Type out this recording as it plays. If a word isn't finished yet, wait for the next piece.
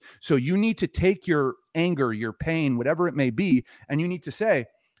So you need to take your anger, your pain, whatever it may be, and you need to say,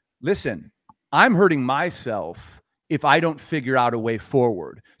 listen, I'm hurting myself if I don't figure out a way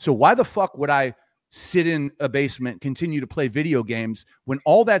forward. So why the fuck would I sit in a basement, continue to play video games when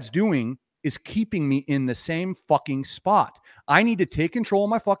all that's doing is keeping me in the same fucking spot? I need to take control of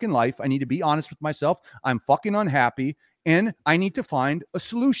my fucking life. I need to be honest with myself. I'm fucking unhappy and I need to find a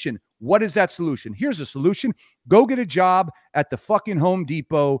solution. What is that solution? Here's a solution. Go get a job at the fucking Home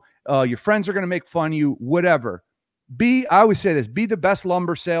Depot. Your friends are going to make fun of you, whatever. I always say this, be the best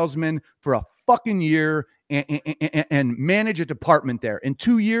lumber salesman for a fucking year and manage a department there. In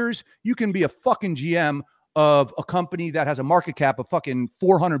 2 years, you can be a fucking GM of a company that has a market cap of fucking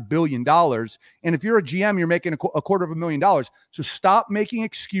 $400 billion. And if you're a GM, you're making $250,000. So stop making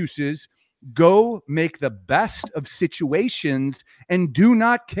excuses. Go make the best of situations and do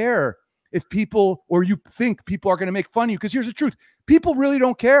not care if people, or you think people are going to make fun of you. Because here's the truth. People really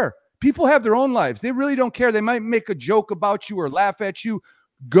don't care. People have their own lives. They really don't care. They might make a joke about you or laugh at you.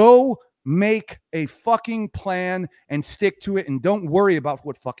 Go make a fucking plan and stick to it. And don't worry about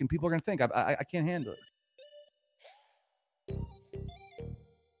what fucking people are going to think. I can't handle it.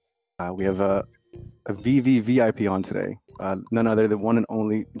 We have a VVVIP on today. None other than one and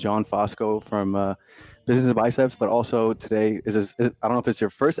only John Fosco from Business Biceps, but also today is I don't know if it's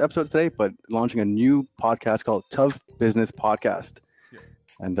your first episode today, but launching a new podcast called Tough Business Podcast. Yeah.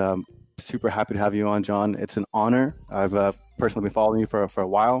 And super happy to have you on, John. It's an honor. I've personally been following you for a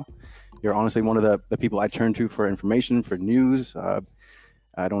while. You're honestly one of the people I turn to for information, for news.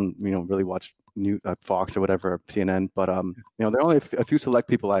 I don't really watch Fox or whatever, CNN, but there are only a few select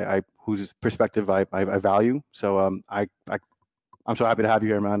people I whose perspective I value. So I'm so happy to have you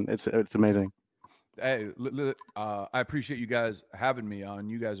here, man. It's amazing. Hey, I appreciate you guys having me on.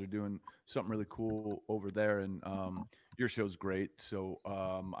 You guys are doing something really cool over there, and your show's great. So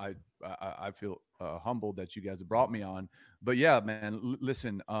I feel humbled that you guys have brought me on. But yeah, man,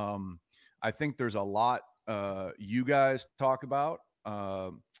 listen, I think there's a lot you guys talk about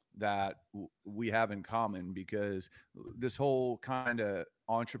that we have in common, because this whole kind of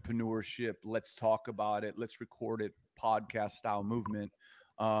entrepreneurship, let's talk about it, let's record it, podcast style movement,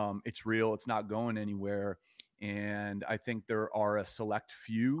 it's real, it's not going anywhere. And I think there are a select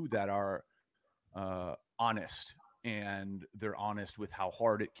few that are honest, and they're honest with how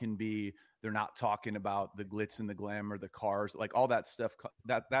hard it can be. They're not talking about the glitz and the glamour, the cars, like all that stuff.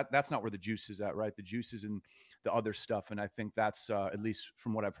 That's not where the juice is at, right? The juice is in the other stuff. And I think that's, at least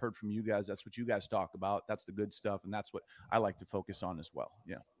from what I've heard from you guys, that's what you guys talk about. That's the good stuff. And that's what I like to focus on as well.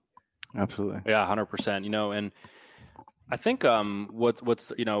 Yeah. Absolutely. Yeah, 100%. And I think what's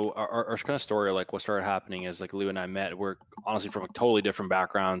our kind of story, like what started happening is like Leo and I met. We're honestly from totally different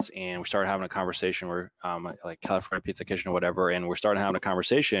backgrounds, and we started having a conversation. We're like California Pizza Kitchen or whatever, and we're starting having a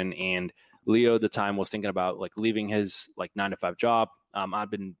conversation. And Leo at the time was thinking about like leaving his like 9-to-5 job.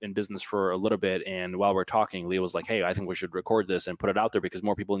 I've been in business for a little bit, and while we're talking, Leo was like, "Hey, I think we should record this and put it out there because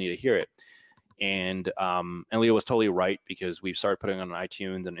more people need to hear it." And Leo was totally right, because we've started putting it on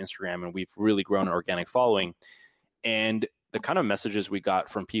iTunes and Instagram, and we've really grown an organic following. And the kind of messages we got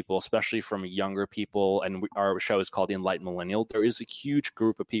from people, especially from younger people, and our show is called The Enlightened Millennial. There is a huge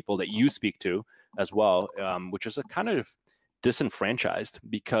group of people that you speak to as well, which is a kind of disenfranchised,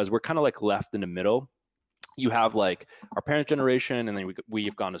 because we're kind of like left in the middle. You have like our parents' generation, and then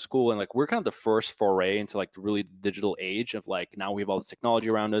we've gone to school, and like we're kind of the first foray into like the really digital age of like, now we have all this technology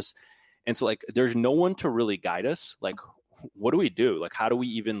around us. And so like there's no one to really guide us. Like, what do we do? Like, how do we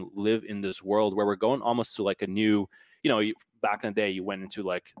even live in this world where we're going almost to like a new, back in the day, you went into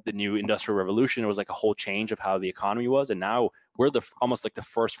like the new industrial revolution. It was like a whole change of how the economy was. And now we're almost like the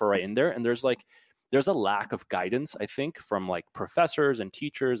first foray in there. And there's a lack of guidance, I think, from like professors and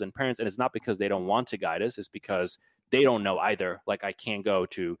teachers and parents. And it's not because they don't want to guide us. It's because they don't know either. Like, I can't go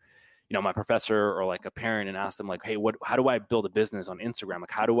to, my professor or like a parent and ask them like, hey, how do I build a business on Instagram?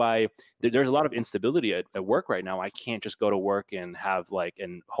 Like, there's a lot of instability at work right now. I can't just go to work and have like,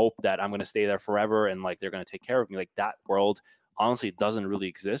 and hope that I'm going to stay there forever. And like, they're going to take care of me. Like, that world honestly doesn't really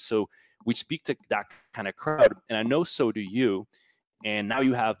exist. So we speak to that kind of crowd, and I know so do you. And now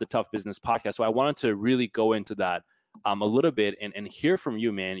you have the Tough Business Podcast. So I wanted to really go into that a little bit and hear from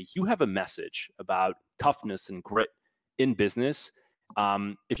you, man. You have a message about toughness and grit in business.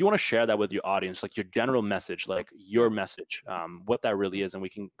 If you want to share that with your audience, like your general message, like your message, what that really is, and we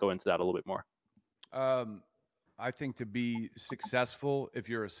can go into that a little bit more. I think to be successful, if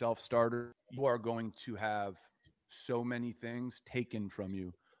you're a self-starter, you are going to have so many things taken from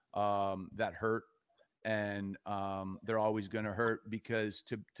you that hurt. And they're always going to hurt, because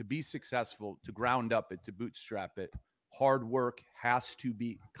to be successful, to ground up it, to bootstrap it, hard work has to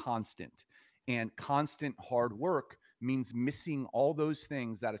be constant. And constant hard work means missing all those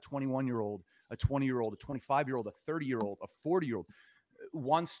things that a 21-year-old, a 20-year-old, a 25-year-old, a 30-year-old, a 40-year-old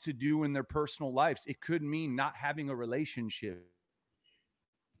wants to do in their personal lives. It could mean not having a relationship,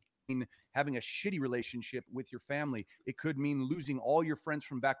 having a shitty relationship with your family. It could mean losing all your friends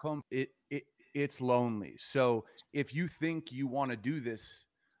from back home. It's lonely. So if you think you want to do this,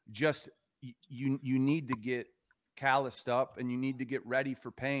 just you need to get calloused up and you need to get ready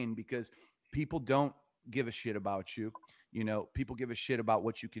for pain, because people don't give a shit about you. You know, people give a shit about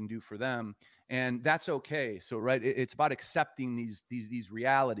what you can do for them, and that's okay. So, right, it's about accepting these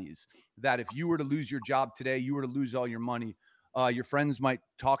realities that if you were to lose your job today, you were to lose all your money. Your friends might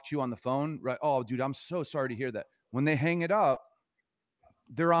talk to you on the phone, right? Oh, dude, I'm so sorry to hear that. When they hang it up,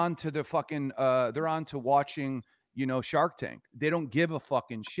 they're on to the fucking, they're on to watching, you know, Shark Tank. They don't give a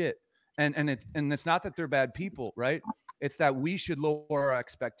fucking shit. And it's not that they're bad people, right? It's that we should lower our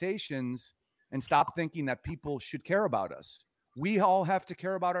expectations and stop thinking that people should care about us. We all have to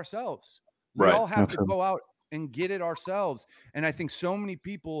care about ourselves. We all have to go out and get it ourselves. And I think so many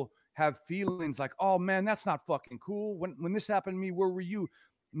people have feelings like, oh man, that's not fucking cool. When this happened to me, where were you?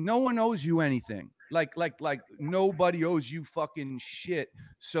 No one owes you anything. Like nobody owes you fucking shit.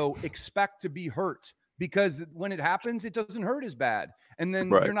 So expect to be hurt, because when it happens, it doesn't hurt as bad. And then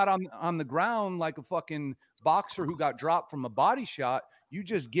you're not on the ground like a fucking boxer who got dropped from a body shot. You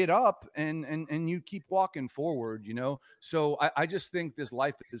just get up and you keep walking forward, you know? So I just think this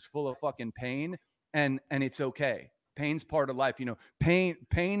life is full of fucking pain, and it's okay. Pain's part of life. You know, pain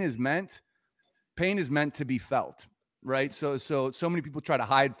is meant to be felt, right? So many people try to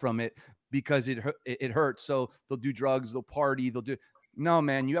hide from it because it hurts. So they'll do drugs, they'll party, no,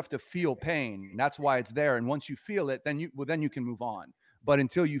 man, you have to feel pain. That's why it's there. And once you feel it, then you can move on. But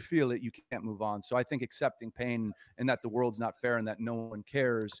until you feel it, you can't move on. So I think accepting pain and that the world's not fair and that no one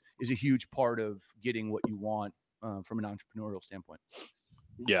cares is a huge part of getting what you want from an entrepreneurial standpoint.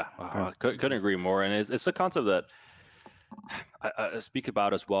 Yeah, couldn't agree more. And it's a concept that I speak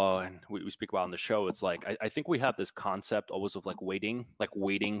about as well, and we speak about on the show. It's like I think we have this concept always of waiting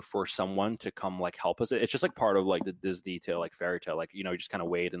for someone to come help us. It's just part of the Disney tale, fairy tale, you just kind of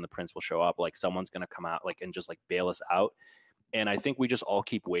wait and the prince will show up, someone's gonna come out and just bail us out. And I think we just all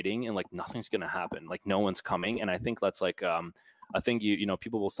keep waiting and nothing's gonna happen, no one's coming. And I think that's I think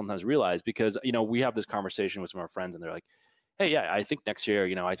people will sometimes realize, because we have this conversation with some of our friends and they're like, hey, yeah, I think next year,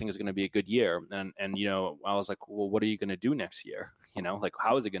 I think it's going to be a good year. And I was like, well, what are you going to do next year?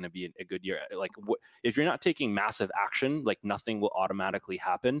 How is it going to be a good year? If you're not taking massive action, nothing will automatically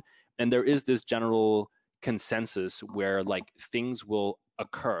happen. And there is this general consensus where things will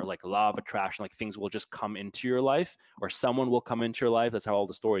occur, law of attraction, things will just come into your life, or someone will come into your life. That's how all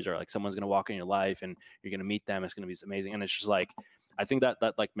the stories are. Someone's going to walk in your life and you're going to meet them. It's going to be amazing. And it's just I think that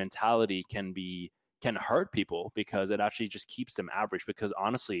mentality can hurt people, because it actually just keeps them average, because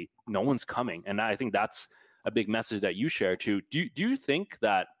honestly, no one's coming. And I think that's a big message that you share too. Do you think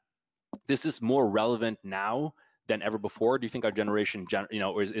that this is more relevant now than ever before? Do you think our generation,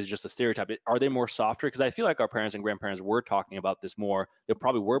 is just a stereotype? Are they more softer? Because I feel like our parents and grandparents were talking about this more. They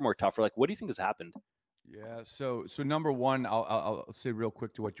probably were more tougher. What do you think has happened? Yeah. So number one, I'll say real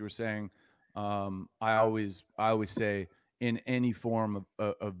quick to what you were saying. I always say, in any form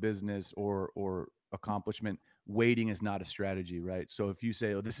of business or accomplishment, waiting is not a strategy, right? So if you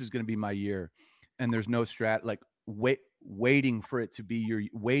say, oh, this is going to be my year, and there's no waiting for it to be your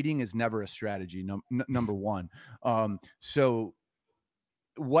waiting is never a strategy. Number one. So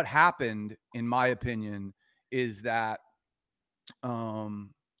what happened, in my opinion, is that I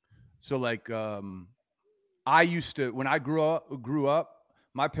used to, when I grew up,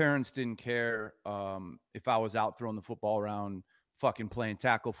 my parents didn't care if I was out throwing the football around, fucking playing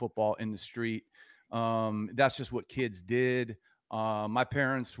tackle football in the street. That's just what kids did. My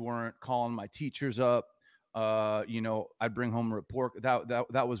parents weren't calling my teachers up. I'd bring home a report.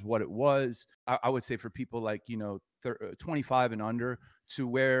 That was what it was. I would say for people 25 and under, to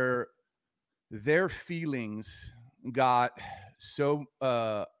where their feelings got so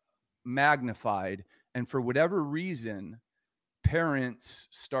magnified, and for whatever reason, parents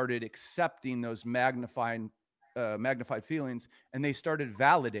started accepting those magnified feelings, and they started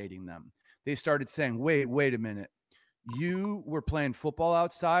validating them. They started saying, wait a minute. You were playing football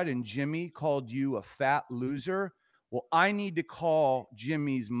outside and Jimmy called you a fat loser. Well, I need to call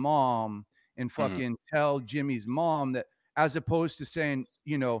Jimmy's mom and fucking tell Jimmy's mom that, as opposed to saying,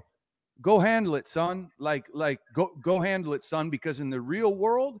 go handle it, son. Go handle it, son. Because in the real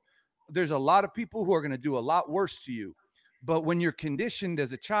world, there's a lot of people who are going to do a lot worse to you. But when you're conditioned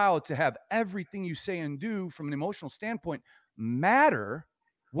as a child to have everything you say and do from an emotional standpoint matter,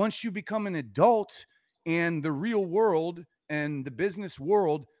 once you become an adult and the real world and the business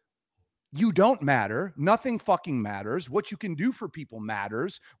world, you don't matter. Nothing fucking matters. What you can do for people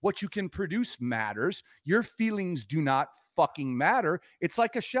matters. What you can produce matters. Your feelings do not fucking matter. It's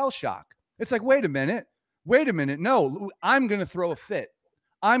like a shell shock. It's like, wait a minute. No, I'm going to throw a fit.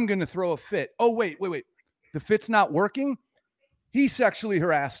 Oh, wait. The fit's not working. He sexually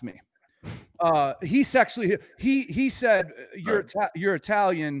harassed me. He said, you're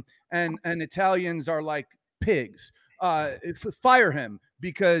Italian and Italians are like pigs. Fire him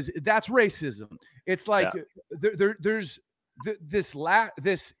because that's racism. It's like there's this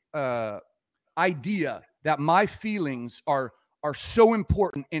idea that my feelings are so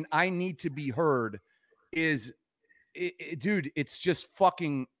important and I need to be heard. Dude, it's just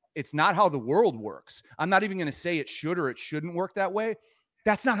fucking. It's not how the world works. I'm not even going to say it should or it shouldn't work that way.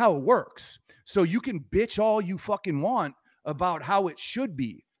 That's not how it works. So you can bitch all you fucking want about how it should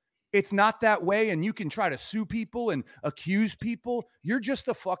be. It's not that way. And you can try to sue people and accuse people. You're just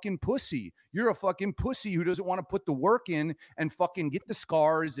a fucking pussy. You're a fucking pussy who doesn't want to put the work in and fucking get the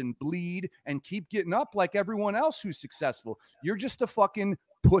scars and bleed and keep getting up like everyone else who's successful. You're just a fucking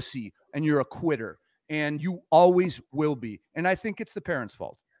pussy and you're a quitter. And you always will be. And I think it's the parents'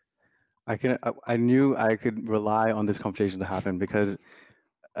 fault. I knew I could rely on this conversation to happen because,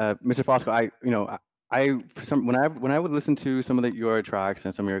 Mr. Fosco, when I would listen to some of your tracks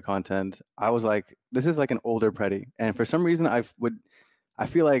and some of your content, I was like, this is like an older Preddy, and for some reason I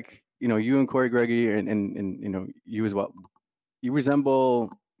feel like you and Corey Gregory and you as well, you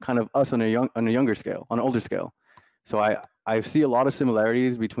resemble kind of us on a younger scale, on an older scale. So I see a lot of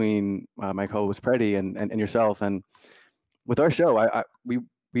similarities between my co-host Preddy and yourself, and with our show,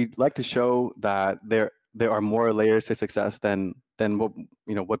 we like to show that there are more layers to success than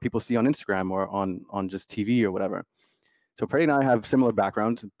what people see on Instagram or on just TV or whatever. So Preddy and I have similar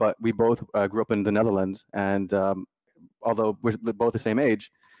backgrounds, but we both grew up in the Netherlands, and although we're both the same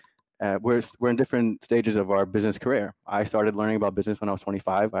age, we're in different stages of our business career. I started learning about business when I was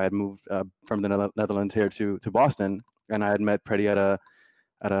 25. I had moved from the Netherlands here to Boston, and I had met Preddy at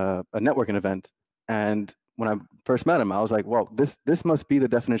a networking event. And when I first met him, I was like, well, this must be the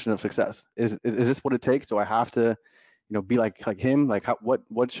definition of success. Is this what it takes? Do I have to, be like him? Like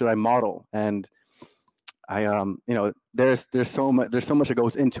what should I model? And I, there's so much that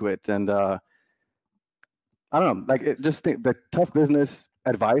goes into it. And I don't know, just think the tough business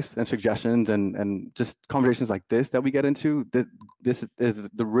advice and suggestions and just conversations like this that we get into, this is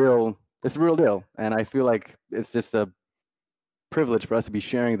the real deal. And I feel like it's just a privilege for us to be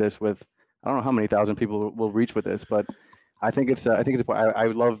sharing this with, I don't know how many thousand people will reach with this, but I think it's I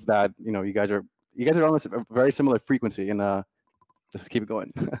love that you guys are on a very similar frequency, and just keep it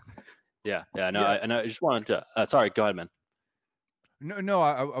going. And I just wanted to. Sorry, go ahead, man. No,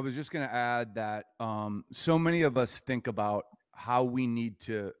 I was just going to add that so many of us think about how we need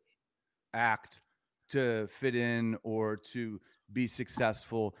to act to fit in or to be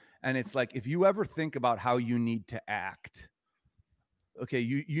successful, and it's like if you ever think about how you need to act. Okay,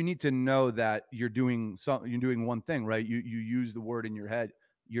 you need to know that you're doing one thing, right? You use the word in your head.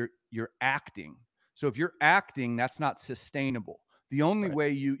 You're acting. So if you're acting, that's not sustainable. The only way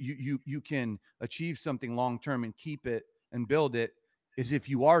you can achieve something long term and keep it and build it is if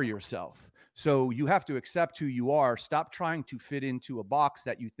you are yourself. So you have to accept who you are. Stop trying to fit into a box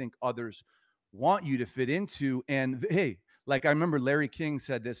that you think others want you to fit into. And hey, like I remember Larry King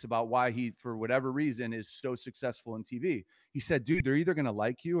said this about why he, for whatever reason, is so successful in TV. He said, dude, they're either going to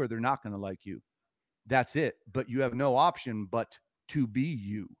like you or they're not going to like you. That's it. But you have no option but to be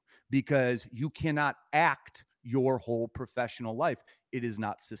you, because you cannot act your whole professional life. It is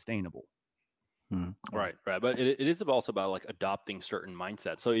not sustainable. Right. But it is also about like adopting certain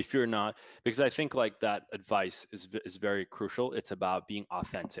mindsets. So if you're not, because I think like that advice is very crucial. It's about being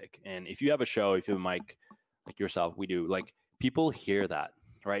authentic. And if you have a show, if you have a mic, like yourself, we do, like people hear that,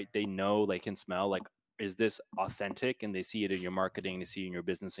 right? They know, they can smell, like, is this authentic? And they see it in your marketing, they see it in your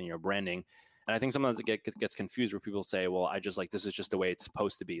business and your branding. And I think sometimes it gets confused where people say, well, I just like, this is just the way it's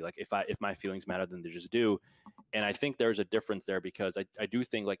supposed to be. Like if my feelings matter, then they just do. And I think there's a difference there, because I do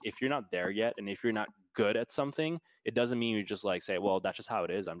think like if you're not there yet, and if you're not good at something, it doesn't mean you just like say, well, that's just how it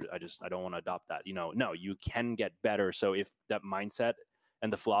is. I don't want to adopt that. No, you can get better. So if that mindset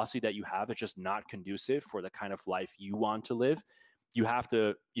and the philosophy that you have is just not conducive for the kind of life you want to live, you have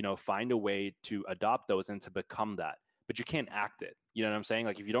to, find a way to adopt those and to become that. But you can't act it. You know what I'm saying?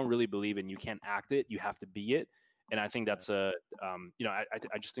 Like if you don't really believe it and you can't act it, you have to be it. And I think that's I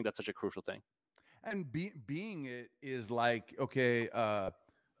just think that's such a crucial thing. And being it is like, okay,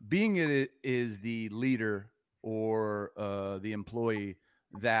 being it is the leader or the employee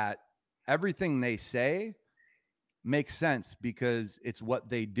that everything they say makes sense because it's what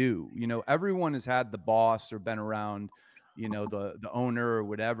they do. You know, everyone has had the boss or been around, you know, the owner or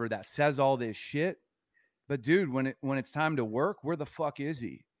whatever that says all this shit. But dude, when it's time to work, where the fuck is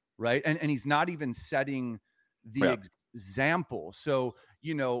he? Right. And he's not even setting the example. So,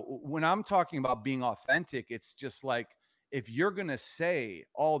 you know, when I'm talking about being authentic, it's just like, if you're going to say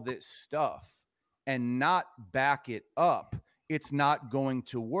all this stuff and not back it up, it's not going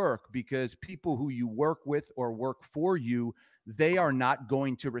to work, because people who you work with or work for you, they are not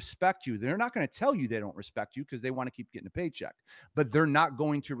going to respect you. They're not going to tell you they don't respect you because they want to keep getting a paycheck, but they're not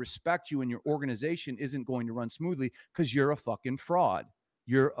going to respect you, and your organization isn't going to run smoothly because you're a fucking fraud.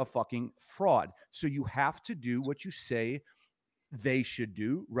 You're a fucking fraud. So you have to do what you say they should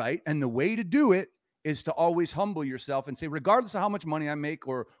do, right? And the way to do it is to always humble yourself and say, regardless of how much money I make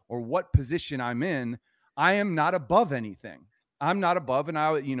or what position I'm in, I am not above anything. I'm not above, and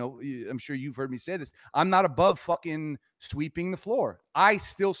I'm sure you've heard me say this, I'm not above fucking sweeping the floor. I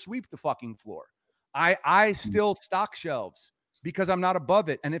still sweep the fucking floor. I still stock shelves because I'm not above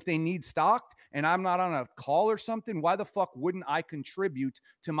it. And if they need stocked and I'm not on a call or something, why the fuck wouldn't I contribute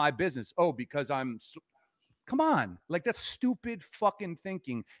to my business? Oh, because come on. Like, that's stupid fucking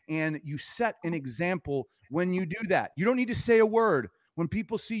thinking. And you set an example when you do that. You don't need to say a word. When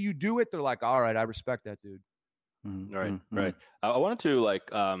people see you do it, they're like, all right, I respect that dude. Mm-hmm. Right. I wanted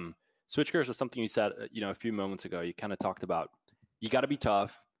to switch gears to something you said, a few moments ago. You kind of talked about, you got to be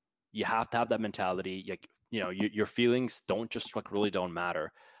tough. You have to have that mentality. Like, your feelings really don't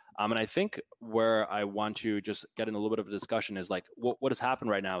matter. And I think where I want to just get in a little bit of a discussion is like, what has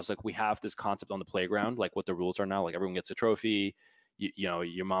happened right now is like, we have this concept on the playground, like what the rules are now, like everyone gets a trophy.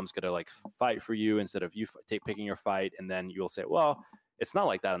 Your mom's going to like fight for you instead of you picking your fight. And then you'll say, well, it's not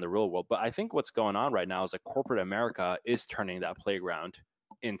like that in the real world. But I think what's going on right now is that corporate America is turning that playground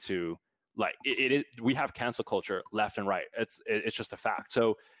into like we have cancel culture left and right. It's just a fact.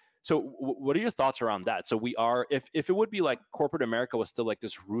 So what are your thoughts around that? So we are, if it would be like corporate America was still like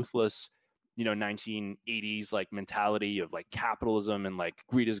this ruthless, 1980s like mentality of like capitalism and like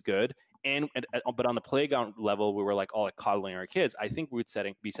greed is good. But on the playground level, we were like all like coddling our kids. I think we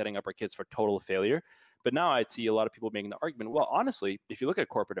would be setting up our kids for total failure. But now I'd see a lot of people making the argument, well, honestly, if you look at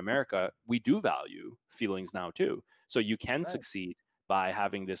corporate America, we do value feelings now too. So you can succeed by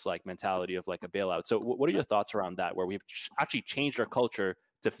having this like mentality of like a bailout. So what are your thoughts around that, where we've actually changed our culture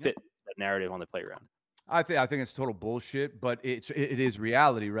to fit that narrative on the playground? I think it's total bullshit, but it is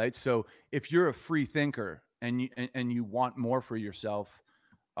reality, right? So if you're a free thinker and you want more for yourself,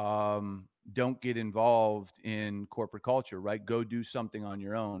 don't get involved in corporate culture, right? Go do something on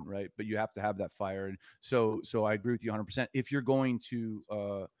your own, right? But you have to have that fire. And so I agree with you 100%. If you're going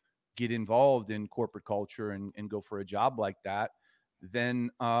to get involved in corporate culture and go for a job like that, then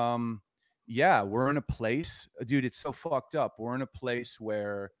we're in a place, dude, it's so fucked up. We're in a place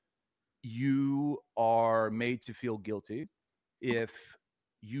where you are made to feel guilty if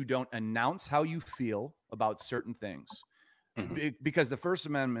you don't announce how you feel about certain things. Because the First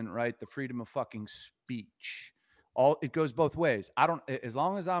Amendment, right, the freedom of fucking speech, it goes both ways. As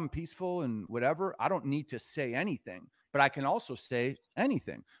long as I'm peaceful and whatever, I don't need to say anything, but I can also say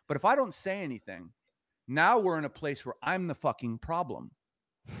anything. But if I don't say anything, now we're in a place where I'm the fucking problem.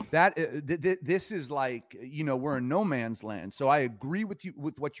 This is like, we're in no man's land. So I agree with you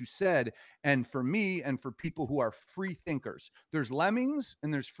with what you said. And for me, and for people who are free thinkers, there's lemmings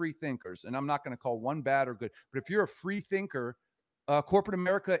and there's free thinkers. And I'm not going to call one bad or good, but if you're a free thinker, corporate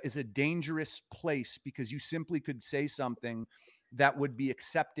America is a dangerous place, because you simply could say something that would be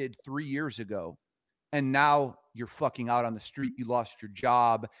accepted 3 years ago. And now you're fucking out on the street. You lost your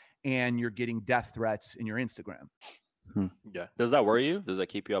job and you're getting death threats in your Instagram. Yeah. Does that worry you? Does that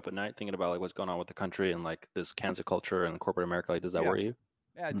keep you up at night thinking about like what's going on with the country and like this cancel culture and corporate America? Like, does that worry you?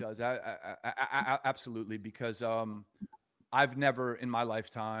 Yeah, it does. I absolutely, because I've never in my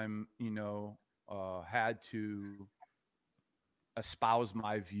lifetime, had to espouse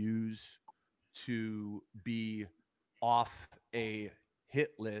my views to be off a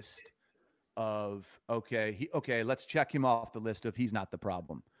hit list of okay, let's check him off the list of he's not the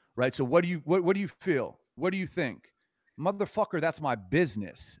problem, right? So what do you feel? What do you think? Motherfucker, that's my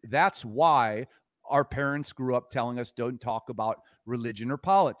business. That's why our parents grew up telling us don't talk about religion or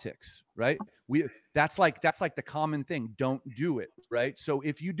politics, right? That's like the common thing. Don't do it, right? So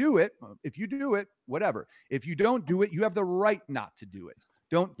if you do it, whatever. If you don't do it, you have the right not to do it.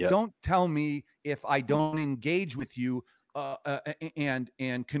 Don't tell me if I don't engage with you,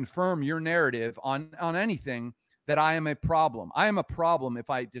 and confirm your narrative on anything, that I am a problem. I am a problem if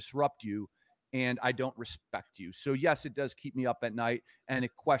I disrupt you and I don't respect you. So yes, it does keep me up at night, and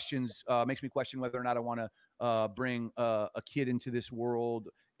it makes me question whether or not I want to bring a kid into this world.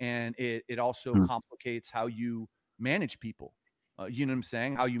 And it also complicates how you manage people. You know what I'm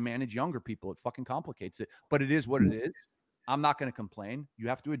saying? How you manage younger people. It fucking complicates it, but it is what it is. I'm not going to complain. You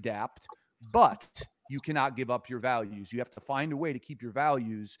have to adapt, but you cannot give up your values. You have to find a way to keep your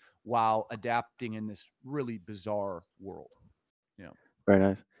values while adapting in this really bizarre world. Very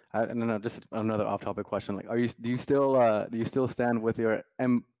nice. No, just another off-topic question. Like, do you still stand with your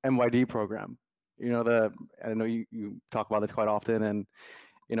MYD program? I know you talk about this quite often, and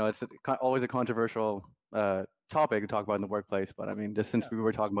it's always a controversial topic to talk about in the workplace. But I mean, just since we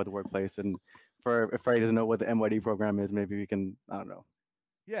were talking about the workplace, and if Freddie doesn't know what the MYD program is, maybe we can, I don't know.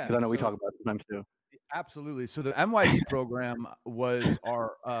 Yeah, because I know we talk about it sometimes too. Absolutely. So the MYD program was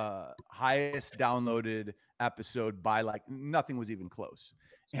our highest downloaded episode by nothing was even close.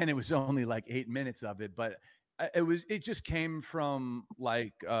 And it was only 8 minutes of it, but it just came from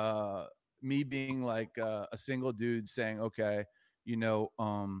me being a single dude saying, okay, you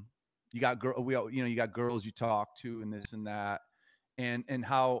got you got girls you talk to and this and that. And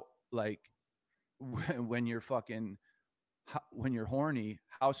how when you're when you're horny,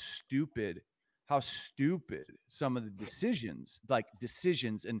 how stupid some of the decisions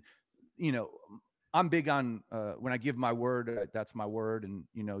and I'm big on when I give my word, that's my word, and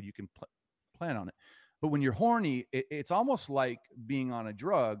you can plan on it. But when you're horny, it's almost like being on a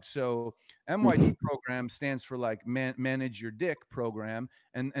drug. So MYD program stands for manage your dick program,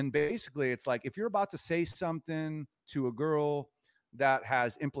 and basically it's if you're about to say something to a girl that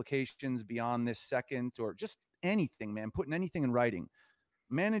has implications beyond this second, or just anything, man, putting anything in writing,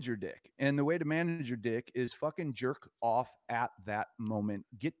 manage your dick. And the way to manage your dick is fucking jerk off at that moment.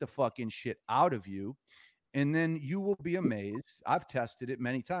 Get the fucking shit out of you. And then you will be amazed. I've tested it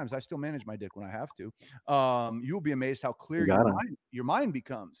many times. I still manage my dick when I have to. You will be amazed how clear your mind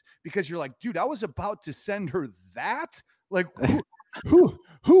becomes, because you're like, dude, I was about to send her that. Who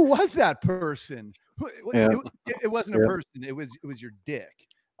was that person? It wasn't a person. It was your dick.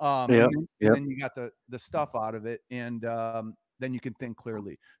 And then you got the stuff out of it, and then you can think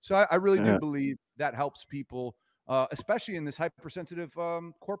clearly. So I really do believe that helps people, especially in this hypersensitive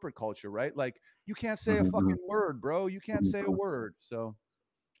corporate culture, right? You can't say a fucking word, bro. You can't say a word. So,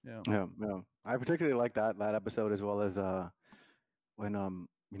 yeah. I particularly like that episode, as well as when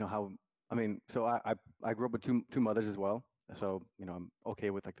how, I mean, so I grew up with two mothers as well. So, I'm okay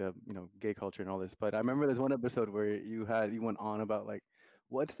with the, gay culture and all this. But I remember there's one episode where you went on about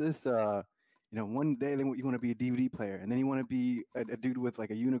what's this, one day you want to be a DVD player, and then you want to be a dude with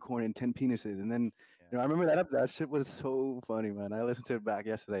a unicorn and 10 penises. And then, I remember that shit was so funny, man. I listened to it back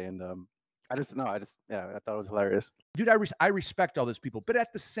yesterday, and I thought it was hilarious. Dude, I respect all those people, but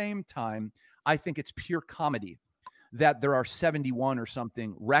at the same time, I think it's pure comedy that there are 71 or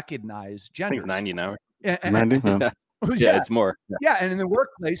something recognized genders. I think it's 90 now. 90? Yeah, it's more. Yeah, and in the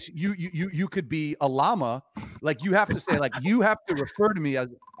workplace, you could be a llama. You have to say, you have to refer to me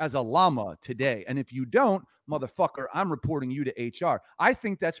as a llama today. And if you don't, motherfucker, I'm reporting you to HR. I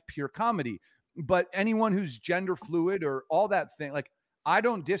think that's pure comedy. But anyone who's gender fluid or all that thing, I'm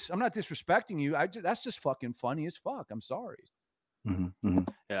not disrespecting you. That's just fucking funny as fuck. I'm sorry.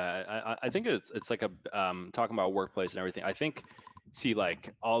 Yeah, I think it's talking about workplace and everything. I think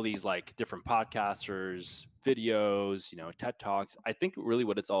all these different podcasters, videos, TED Talks. I think really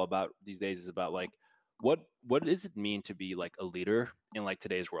what it's all about these days is about what does it mean to be a leader in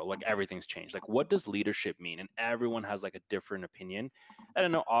today's world? Everything's changed. What does leadership mean? And everyone has a different opinion. I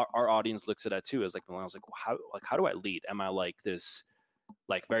don't know. Our audience looks at that too as millennials. How do I lead? Am I this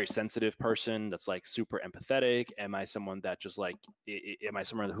very sensitive person that's super empathetic? Am I someone that just am I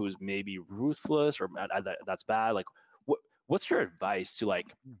someone who's maybe ruthless or that's bad? What's your advice to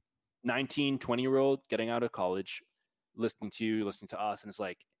 19, 20-year-old getting out of college, listening to you, listening to us, and it's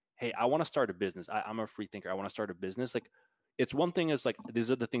hey, I want to start a business. I'm a free thinker. I want to start a business. It's one thing is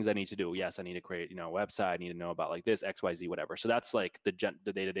these are the things I need to do. Yes, I need to create, a website. I need to know about this, X, Y, Z, whatever. So that's the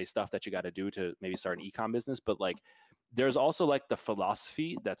day-to-day stuff that you got to do to maybe start an e-com business. But there's also the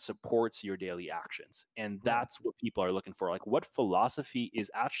philosophy that supports your daily actions. And that's what people are looking for. What philosophy is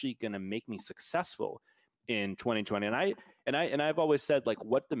actually going to make me successful in 2020? And I've always said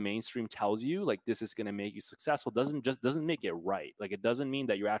what the mainstream tells you this is going to make you successful doesn't make it right. It doesn't mean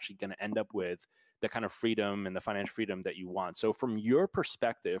that you're actually going to end up with the kind of freedom and the financial freedom that you want. So from your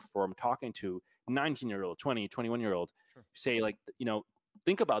perspective, from talking to 19-year-old, 20, 21-year-old, say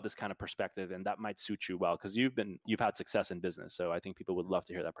think about this kind of perspective, and that might suit you well because you've had success in business. So I think people would love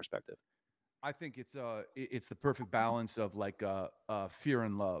to hear that perspective. I think it's the perfect balance of like fear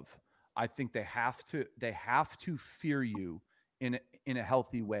and love. I think they have to fear you in a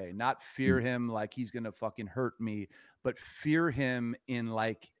healthy way, not fear him like he's gonna fucking hurt me, but fear him in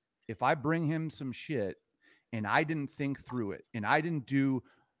like, if I bring him some shit and I didn't think through it and I didn't do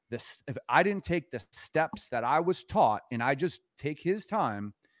this, if I didn't take the steps that I was taught and I just take his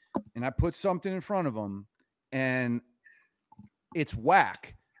time and I put something in front of him and it's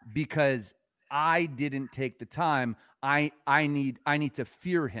whack because I didn't take the time, I need to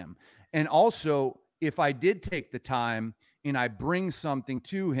fear him. And also, if I did take the time and I bring something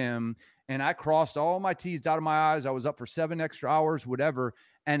to him and I crossed all my T's, dotted my I's, I was up for 7 extra hours, whatever,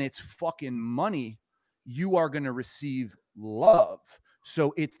 and it's fucking money, you are going to receive love.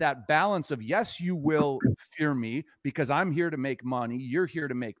 So it's that balance of, yes, you will fear me because I'm here to make money. You're here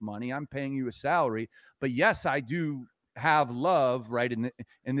to make money. I'm paying you a salary. But yes, I do have love, right,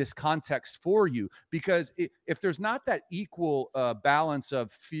 in this context for you, because if there's not that equal balance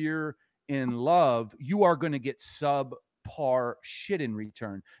of fear and love, you are going to get subpar shit in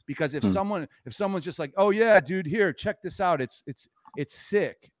return. Because if someone's just like, oh yeah, dude, here, check this out, it's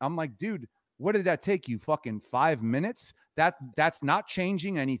sick, I'm like, dude, what did that take you? Fucking 5 minutes? That's not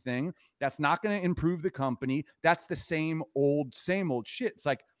changing anything. That's not going to improve the company. That's the same old shit. It's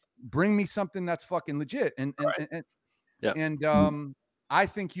like, bring me something that's fucking legit. I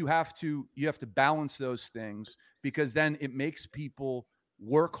think you have to balance those things, because then it makes people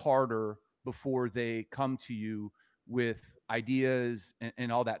work harder before they come to you with ideas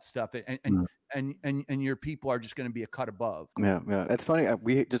and all that stuff. And your people are just going to be a cut above. Yeah. It's funny.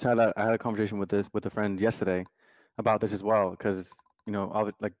 We just had I had a conversation with a friend yesterday about this as well, because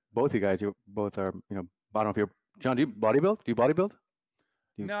like both you guys, you both are, I don't know if you're John. Do you bodybuild?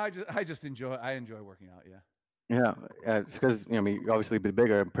 No, I just enjoy working out. Yeah. Yeah, it's because you're obviously a bit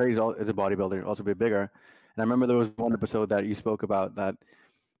bigger. Perry's is a bodybuilder, also a bit bigger. And I remember there was one episode that you spoke about that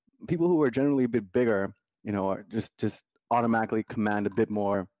people who are generally a bit bigger, are just automatically command a bit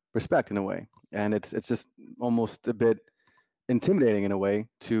more respect in a way, and it's just almost a bit intimidating in a way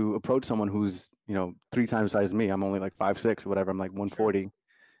to approach someone who's 3 times the size as me. I'm only like 5'6" or whatever. I'm like 140,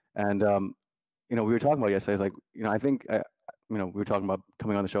 and we were talking about yesterday. It's like I think we were talking about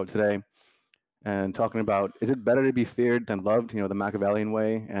coming on the show today. And talking about, is it better to be feared than loved? The Machiavellian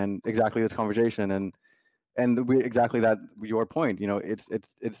way, and exactly this conversation, and exactly that your point. It's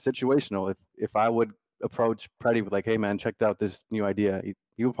situational. If I would approach Preddy with like, hey man, checked out this new idea,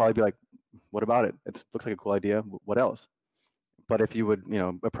 he would probably be like, what about it? It looks like a cool idea. What else? But if you would,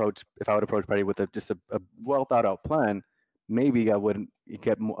 if I would approach Preddy with just a well thought out plan, maybe I would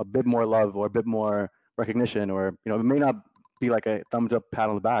get a bit more love or a bit more recognition, or it may not be like a thumbs up pat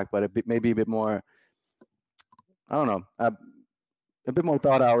on the back, but it may be a bit more, I don't know, a bit more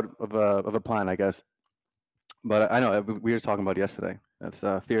thought out of a plan, I guess. But I know we were talking about yesterday. That's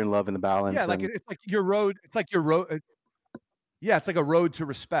fear and love in the balance. Yeah, like it's like your road. It's like your road. Yeah, it's like a road to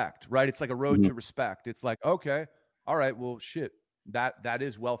respect, right? It's like a road to respect. It's like, okay, all right, well, shit, that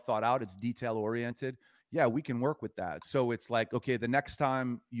is well thought out. It's detail oriented. Yeah, we can work with that. So it's like, okay, the next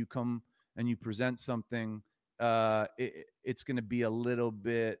time you come and you present something, it's going to be a little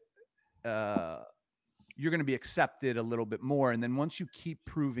bit, you're going to be accepted a little bit more. And then once you keep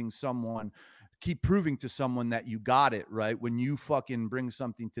proving to someone that you got it right, when you fucking bring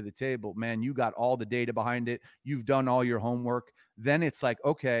something to the table, man, you got all the data behind it, you've done all your homework, then it's like,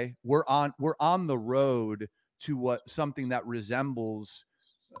 okay, we're on the road to something that resembles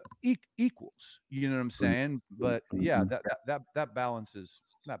equals, you know what I'm saying? But yeah, that balances.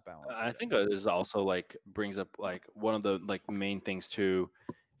 I think this is also like brings up like one of the like main things too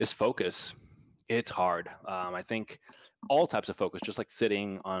is focus. It's hard. I think all types of focus, just like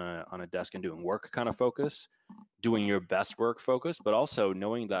sitting on a desk and doing work kind of focus, doing your best work focus, but also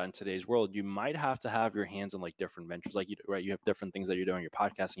knowing that in today's world, you might have to have your hands in like different ventures. Like you have different things that you're doing, your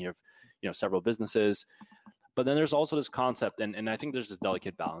podcasting, you have several businesses, but then there's also this concept, and I think there's this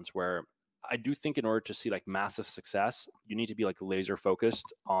delicate balance where I do think in order to see like massive success, you need to be like laser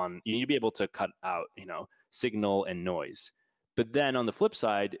focused on, you need to be able to cut out, signal and noise. But then on the flip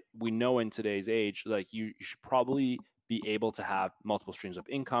side, we know in today's age, like you should probably be able to have multiple streams of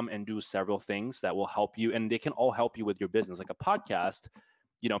income and do several things that will help you. And they can all help you with your business. Like a podcast,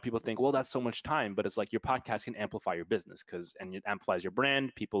 people think, well, that's so much time, but it's like your podcast can amplify your business and it amplifies your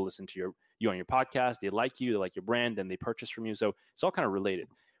brand. People listen to you on your podcast. They like you, they like your brand, and they purchase from you. So it's all kind of related.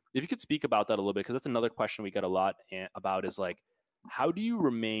 If you could speak about that a little bit, because that's another question we get a lot about is like, how do you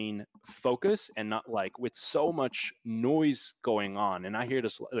remain focused and not like with so much noise going on? And I hear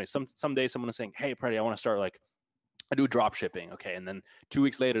this like some days someone is saying, hey, Preddy, I want to start like, I do drop shipping. Okay. And then 2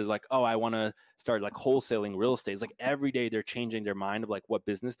 weeks later, it's like, oh, I want to start like wholesaling real estate. It's like every day they're changing their mind of like what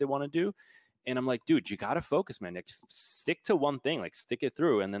business they want to do. And I'm like, dude, you got to focus, man. Like, stick to one thing, like stick it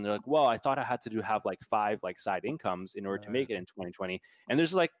through. And then they're like, well, I thought I had to have like 5 like side incomes in order to make it in 2020. And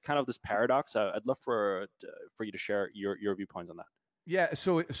there's like kind of this paradox. I'd love for you to share your viewpoints on that. Yeah.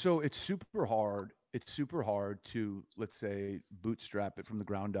 So it's super hard. It's super hard to, let's say, bootstrap it from the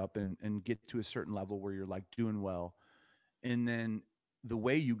ground up and get to a certain level where you're like doing well. And then the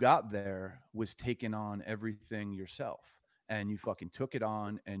way you got there was taking on everything yourself. And you fucking took it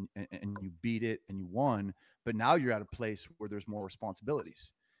on and you beat it and you won. But now you're at a place where there's more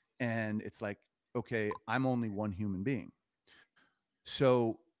responsibilities. And it's like, okay, I'm only one human being.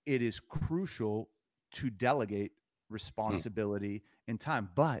 So it is crucial to delegate responsibility and time.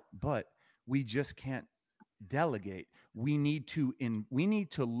 But we just can't delegate. We need to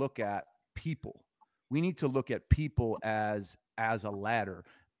look at people. We need to look at people as a ladder.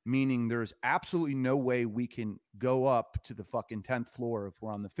 Meaning there's absolutely no way we can go up to the fucking 10th floor if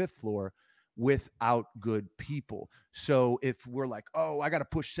we're on the 5th floor without good people. So if we're like, oh, I got to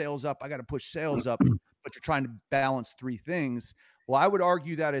push sales up, but you're trying to balance 3 things. Well, I would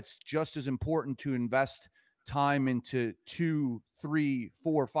argue that it's just as important to invest time into 2, 3,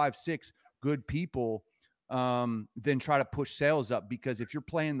 4, 5, 6 good people than try to push sales up. Because if you're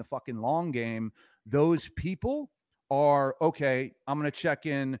playing the fucking long game, those people are, okay, I'm going to check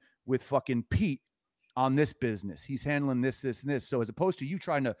in with fucking Pete on this business. He's handling this, and this. So as opposed to you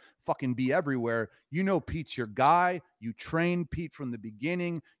trying to fucking be everywhere, Pete's your guy. You train Pete from the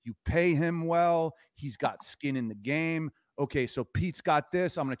beginning. You pay him well. He's got skin in the game. Okay, so Pete's got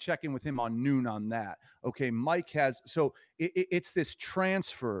this. I'm going to check in with him on noon on that. Okay, Mike has. So it's this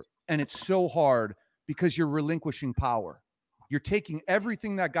transfer, and it's so hard because you're relinquishing power. You're taking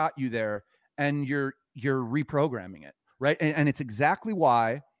everything that got you there, and you're reprogramming it, right? And it's exactly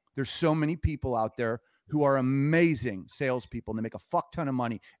why there's so many people out there who are amazing salespeople and they make a fuck ton of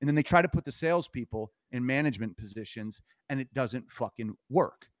money. And then they try to put the salespeople in management positions and it doesn't fucking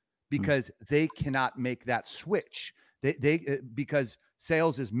work because they cannot make that switch. Because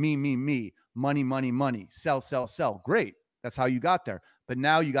sales is me, money, sell. Great. That's how you got there. But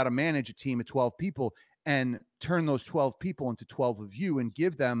now you got to manage a team of 12 people and turn those 12 people into 12 of you and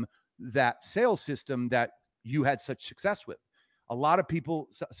give them that sales system that you had such success with. A lot of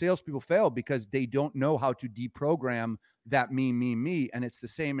salespeople fail because they don't know how to deprogram that me. And it's the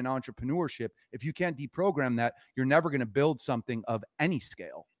same in entrepreneurship. If you can't deprogram that, you're never going to build something of any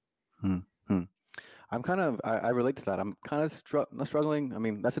scale. I relate to that. I'm kind of struggling. I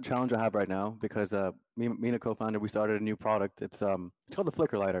mean, that's a challenge I have right now because me and a co-founder, we started a new product. It's called the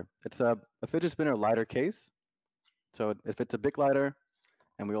Flicker Lighter. It's a fidget spinner lighter case. So if it's a Bic lighter,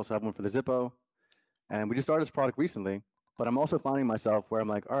 and we also have one for the Zippo. And we just started this product recently, but I'm also finding myself where I'm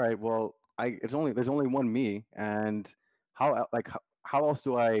like, all right, well, there's only one me, and how else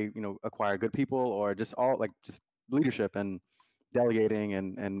do I, acquire good people or just leadership and delegating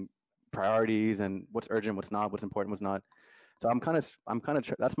and priorities and what's urgent, what's not, what's important, what's not. So I'm kind of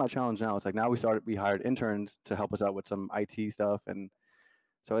that's my challenge now. It's like now we hired interns to help us out with some IT stuff, and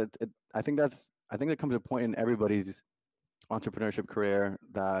so I think there comes a point in everybody's entrepreneurship career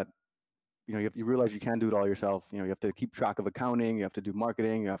that you realize you can't do it all yourself. You have to keep track of accounting, you have to do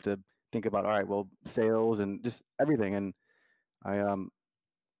marketing, you have to think about, all right, well, sales and just everything. And I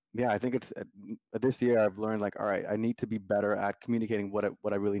think it's this year I've learned like, all right, I need to be better at communicating what I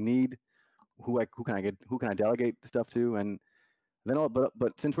really need, who can I delegate stuff to, and then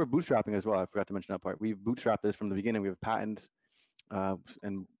but since we're bootstrapping as well, I forgot to mention that part. We've bootstrapped this from the beginning. We have patents,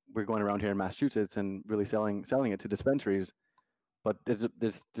 and we're going around here in Massachusetts and really selling it to dispensaries. But there's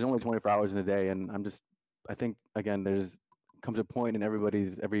only 24 hours in a day, and I think again comes a point in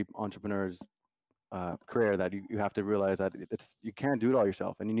every entrepreneur's career that you have to realize that you can't do it all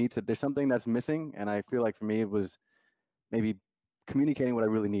yourself, and there's something that's missing. And I feel like for me it was maybe communicating what I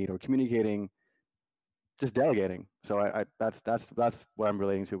really need, or communicating, just delegating. So that's what I'm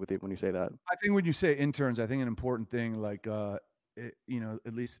relating to with it when you say that. I think when you say interns, I think an important thing, like at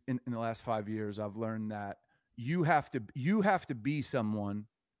least in the last 5 years, I've learned that you have to be someone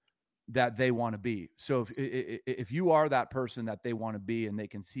that they want to be. So if you are that person that they want to be and they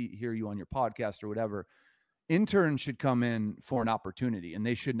can hear you on your podcast or whatever, interns should come in for an opportunity and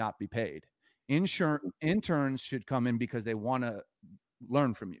they should not be paid. Interns should come in because they want to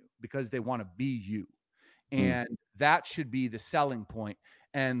learn from you, because they want to be you. And that should be the selling point,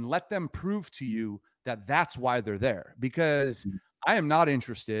 and let them prove to you that that's why they're there. Because I am not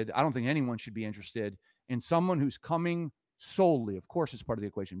interested. I don't think anyone should be interested in someone who's coming solely, of course, it's part of the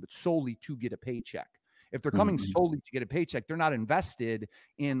equation, but solely to get a paycheck. If they're coming solely to get a paycheck, they're not invested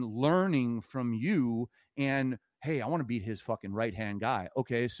in learning from you and, hey, I want to be his fucking right-hand guy.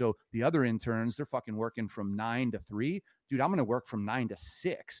 Okay, so the other interns, they're fucking working from 9 to 3. Dude, I'm going to work from 9 to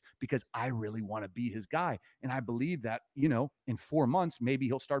 6 because I really want to be his guy. And I believe that, in 4 months, maybe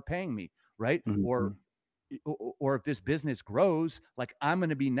he'll start paying me, right? Or if this business grows, like I'm going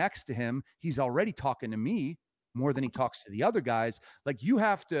to be next to him. He's already talking to me more than he talks to the other guys. Like you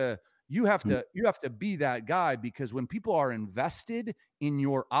have to be that guy, because when people are invested in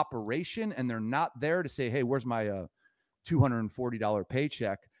your operation and they're not there to say, hey, where's my $240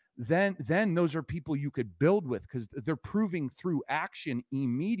 paycheck? Then those are people you could build with, because they're proving through action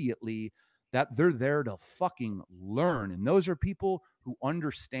immediately that they're there to fucking learn. And those are people who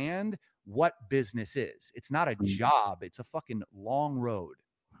understand what business is. It's not a job. It's a fucking long road.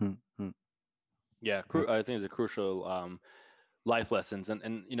 Yeah. I think it's a crucial life lessons.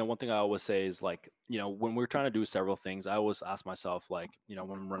 And one thing I always say is like, when we're trying to do several things, I always ask myself, like, when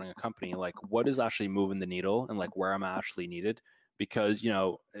I'm running a company, like what is actually moving the needle and like where am I actually needed? Because,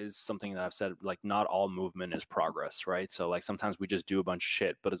 is something that I've said, like not all movement is progress, right? So like sometimes we just do a bunch of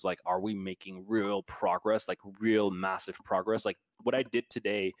shit, but it's like, are we making real progress, like real massive progress? Like what I did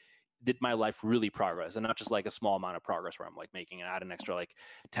today, did my life really progress, and not just like a small amount of progress where I'm like making and add an extra like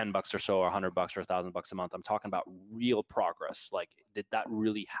 $10 or so, or $100 or $1,000 a month. I'm talking about real progress. Like, did that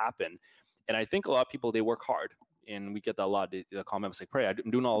really happen? And I think a lot of people, they work hard, and we get that a lot. The comments like, "Pray,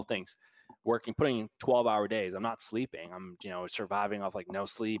 I'm doing all the things, working, putting 12-hour days. I'm not sleeping. I'm, surviving off like no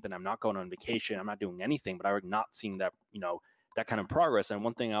sleep, and I'm not going on vacation. I'm not doing anything, but I'm not seeing that, that kind of progress." And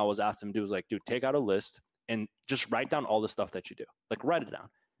one thing I always ask them to do is like, dude, take out a list and just write down all the stuff that you do. Like, write it down.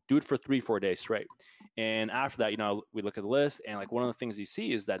 Do it for 3-4 days straight. And after that, we look at the list, and like one of the things you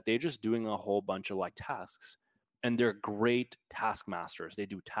see is that they're just doing a whole bunch of like tasks, and they're great task masters. They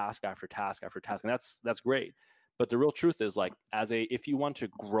do task after task after task. And that's great. But the real truth is like, if you want to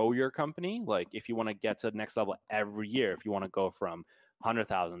grow your company, like if you want to get to the next level every year, if you want to go from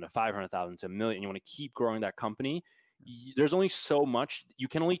 100,000 to 500,000 to $1 million, you want to keep growing that company, there's only so much. You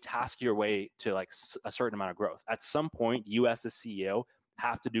can only task your way to like a certain amount of growth. At some point, you as the CEO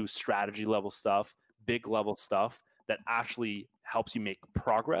have to do strategy level stuff, big level stuff that actually helps you make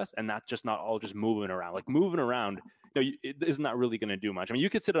progress, and that's just not all just moving around. Like moving around, it is not really going to do much. I mean, you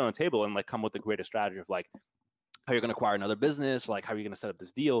could sit on a table and like come with a greater strategy of like how you're going to acquire another business, or like how you're going to set up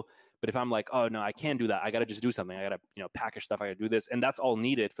this deal. But if I'm like, oh no, I can't do that. I got to just do something. I got to, package stuff. I got to do this, and that's all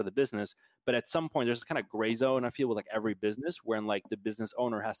needed for the business. But at some point, there's this kind of gray zone, I feel, with like every business, wherein like the business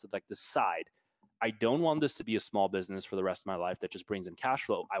owner has to like decide, I don't want this to be a small business for the rest of my life that just brings in cash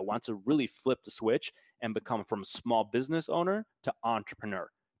flow. I want to really flip the switch and become from small business owner to entrepreneur.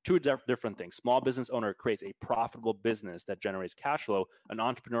 Two different things. Small business owner creates a profitable business that generates cash flow. An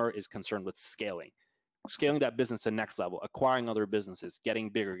entrepreneur is concerned with scaling that business to next level, acquiring other businesses,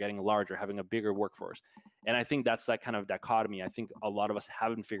 getting bigger, getting larger, having a bigger workforce. And I think that's that kind of dichotomy I think a lot of us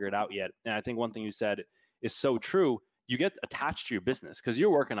haven't figured out yet. And I think one thing you said is so true. You get attached to your business because you're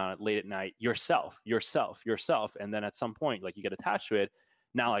working on it late at night yourself. And then at some point, like you get attached to it.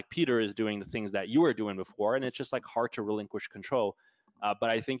 Now, like Peter is doing the things that you were doing before, and it's just like hard to relinquish control.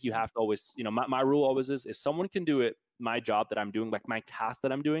 But I think you have to always, my rule always is, if someone can do it, my job that I'm doing, like my task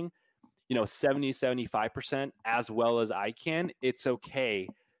that I'm doing, 70, 75% as well as I can, it's okay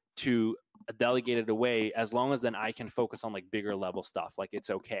to delegate it away, as long as then I can focus on like bigger level stuff. Like it's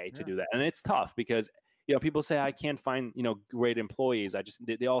okay to do that. And it's tough because people say I can't find, great employees.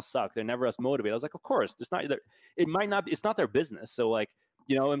 They all suck. They're never as motivated. I was like, of course, it's not their business. So like,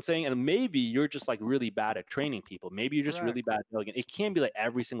 what I'm saying, and maybe you're just like really bad at training people. Maybe you're just really bad at delegating. It can't be like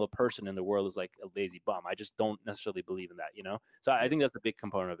every single person in the world is like a lazy bum. I just don't necessarily believe in that, So I think that's a big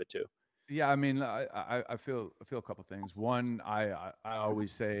component of it too. Yeah, I mean, I feel a couple things. One, I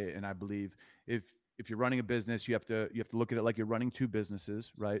always say, and I believe, if you're running a business, you have to look at it like you're running two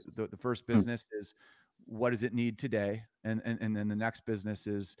businesses, right? The first business is, what does it need today, and then the next business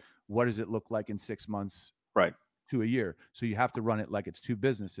is, what does it look like in 6 months, right, to a year? So you have to run it like it's two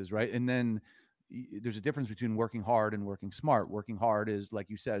businesses, right? And then there's a difference between working hard and working smart. Working hard is, like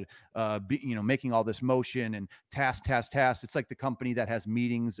you said, making all this motion and task. It's like the company that has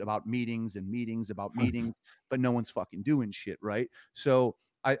meetings about meetings and meetings about meetings, but no one's fucking doing shit, right? So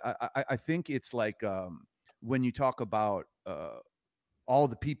I think it's like when you talk about all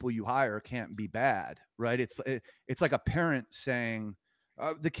the people you hire can't be bad, right? It's like a parent saying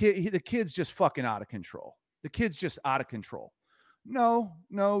the kid's just fucking out of control. The kid's just out of control. No,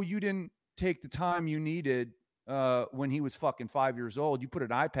 you didn't take the time you needed when he was fucking 5 years old. You put an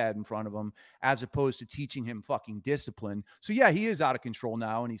iPad in front of him as opposed to teaching him fucking discipline. So yeah, he is out of control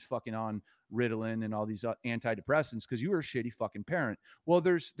now, and he's fucking on Ritalin and all these antidepressants because you were a shitty fucking parent. Well,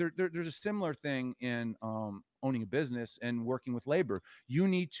 there's a similar thing in owning a business and working with labor. You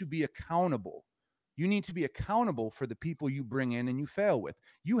need to be accountable. You need to be accountable for the people you bring in and you fail with.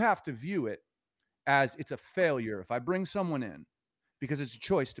 You have to view it as it's a failure. If I bring someone in, because it's a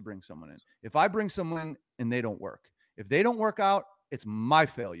choice to bring someone in. If I bring someone in and they don't work, if they don't work out, it's my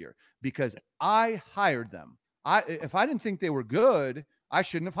failure because I hired them. If I didn't think they were good, I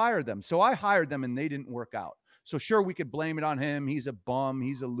shouldn't have hired them. So I hired them and they didn't work out. So sure, we could blame it on him. He's a bum.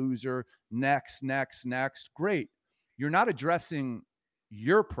 He's a loser. Next. Great. You're not addressing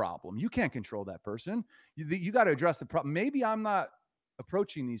your problem. You can't control that person. You got to address the problem. Maybe I'm not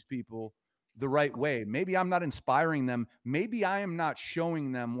approaching these people the right way. Maybe I'm not inspiring them. Maybe I am not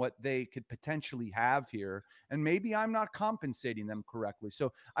showing them what they could potentially have here. And maybe I'm not compensating them correctly.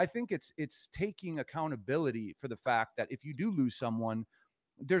 So I think it's taking accountability for the fact that if you do lose someone,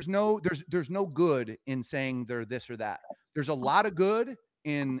 there's no good in saying they're this or that. There's a lot of good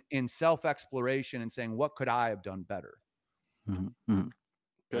in self-exploration and saying, what could I have done better? Mm-hmm.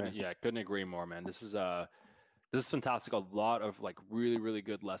 Couldn't agree more, man. This is fantastic. A lot of like really, really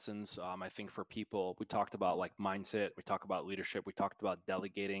good lessons. I think for people, we talked about like mindset, we talked about leadership, we talked about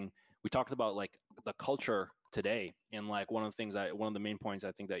delegating, we talked about like the culture today. And like one of the main points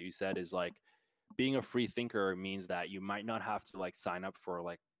I think that you said is like being a free thinker means that you might not have to like sign up for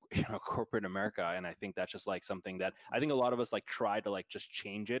like, corporate America. And I think that's just like something that I think a lot of us like try to like just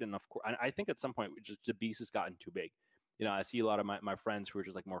change it. And of course, I think at some point the beast has gotten too big. I see a lot of my friends who are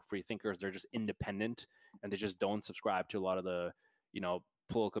just like more free thinkers. They're just independent and they just don't subscribe to a lot of the,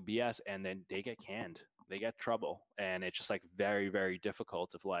 political BS, and then they get canned, they get trouble. And it's just like very, very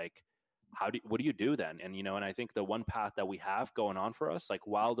difficult of like, what do you do then? And, and I think the one path that we have going on for us, like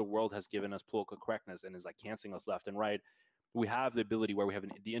while the world has given us political correctness and is like canceling us left and right, we have the ability where we have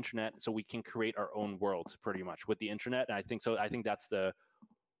the internet, so we can create our own world pretty much with the internet. And I think that's the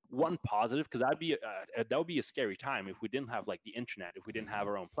one positive, because that would be a scary time if we didn't have like the internet, if we didn't have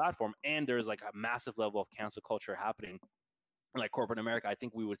our own platform, and there's like a massive level of cancel culture happening like corporate America. I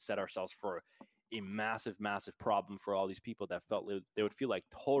think we would set ourselves for a massive problem for all these people that felt they would feel like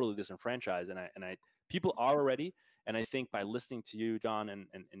totally disenfranchised. And people are already, and I think by listening to you, John, and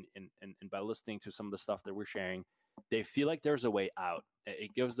by listening to some of the stuff that we're sharing, they feel like there's a way out.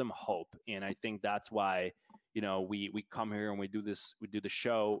 It gives them hope. And I think that's why, we come here and we do the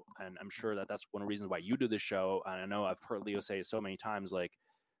show. And I'm sure that that's one of the reasons why you do the show. And I know I've heard Leo say it so many times, like,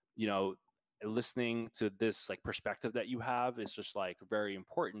 listening to this like perspective that you have is just like very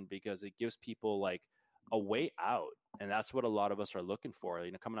important, because it gives people like a way out. And that's what a lot of us are looking for,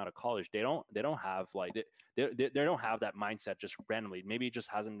 coming out of college. They don't have like, they don't have that mindset just randomly. Maybe it just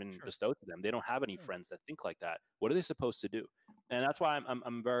hasn't been bestowed to them. They don't have any friends that think like that. What are they supposed to do? And that's why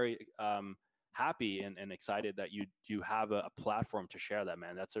I'm very happy and excited that you have a platform to share that,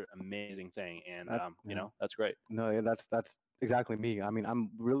 man. That's an amazing thing. And that's great. No, that's exactly me. I mean,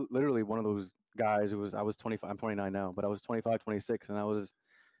 I'm literally one of those guys who I was 25, I'm 29 now, but I was 25, 26. And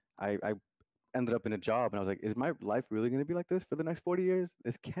I ended up in a job, and I was like, is my life really going to be like this for the next 40 years?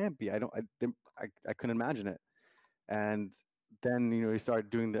 This can't be. I couldn't imagine it. And then, you start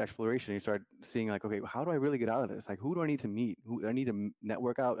doing the exploration. You start seeing like, okay, how do I really get out of this? Like, who do I need to meet? Who I need to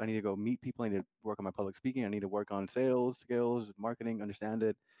network out? I need to go meet people. I need to work on my public speaking. I need to work on sales skills, marketing, understand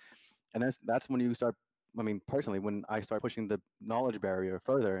it. And that's when you start. I mean, personally, when I start pushing the knowledge barrier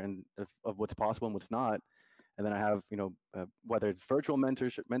further and of what's possible and what's not. And then I have, whether it's virtual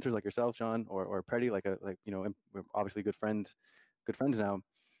mentors like yourself, John, or Preddy, we're obviously good friends now.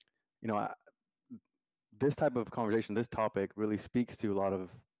 This type of conversation, this topic really speaks to a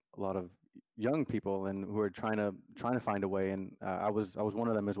lot of young people and who are trying to find a way. And I was one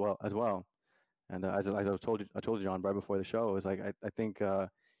of them as well. And as I told you, John, right before the show, I was like, I think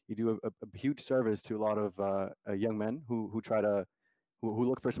you do a huge service to a lot of young men who try to who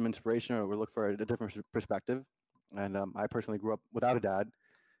look for some inspiration or look for a different perspective. And I personally grew up without a dad.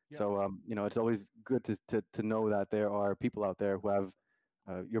 Yeah. So, it's always good to know that there are people out there who have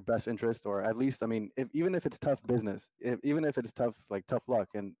your best interest, or at least, I mean, even if it's tough business, even if it's tough luck.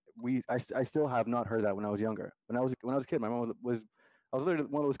 And I still have not heard that when I was younger. When I was a kid, my mom I was literally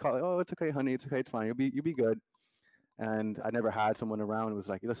one of those calling, oh, it's okay, honey. It's okay. It's fine. You'll be good. And I never had someone around who was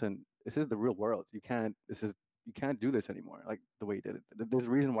like, listen, this is the real world. You can't do this anymore. Like the way you did it. There's a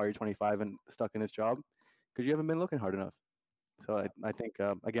reason why you're 25 and stuck in this job, because you haven't been looking hard enough. So I think,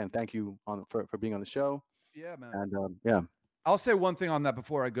 again, thank you for being on the show. Yeah, man. And yeah. I'll say one thing on that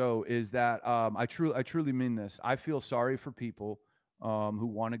before I go is that I truly mean this. I feel sorry for people who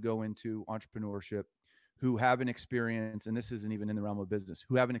want to go into entrepreneurship, who haven't experienced, and this isn't even in the realm of business,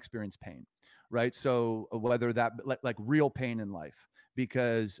 who haven't experienced pain, right? So whether that like real pain in life,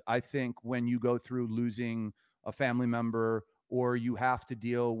 because I think when you go through losing a family member, or you have to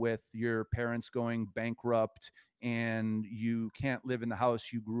deal with your parents going bankrupt and you can't live in the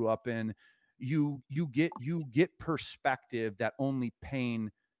house you grew up in, you get perspective that only pain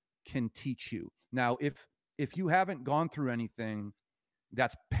can teach you. Now, if you haven't gone through anything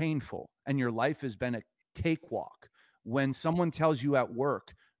that's painful and your life has been a cakewalk, when someone tells you at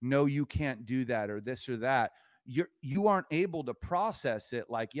work, no, you can't do that, or this or that, you aren't able to process it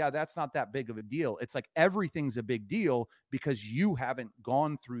like, yeah, that's not that big of a deal. It's like everything's a big deal because you haven't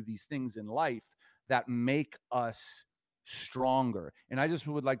gone through these things in life that make us stronger. And I just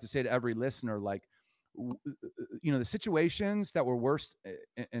would like to say to every listener, like, the situations that were worst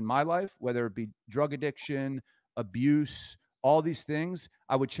in my life, whether it be drug addiction, abuse, all these things,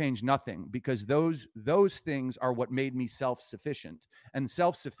 I would change nothing, because those things are what made me self-sufficient. And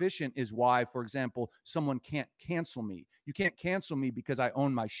self-sufficient is why, for example, someone can't cancel me. You can't cancel me because I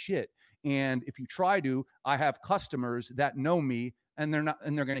own my shit. And if you try to, I have customers that know me, and they're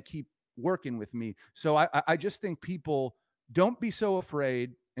going to keep working with me. So I just think people, don't be so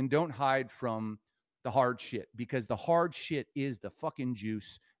afraid and don't hide from the hard shit, because the hard shit is the fucking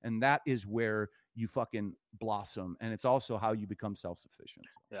juice, and that is where you fucking blossom, and it's also how you become self-sufficient.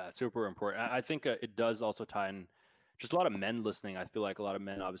 Yeah, super important. I think it does also tie in just a lot of men listening. I feel like a lot of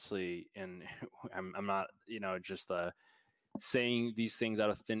men, obviously, and I'm not, just saying these things out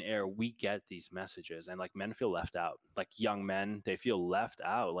of thin air. We get these messages, and like men feel left out. Like young men, they feel left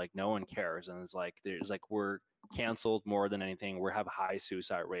out. Like no one cares, and it's like we're canceled more than anything. We have high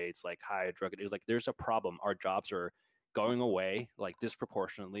suicide rates, like high drug addiction. Like there's a problem. Our jobs are going away like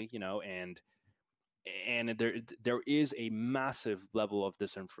disproportionately, and there is a massive level of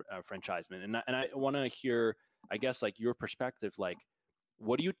disenfranchisement. And I want to hear, I guess, like your perspective. Like,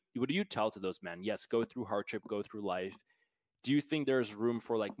 what do you tell to those men? Yes, go through hardship, go through life. Do you think there's room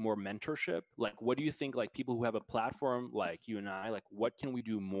for like more mentorship? Like, what do you think, like people who have a platform like you and I, like what can we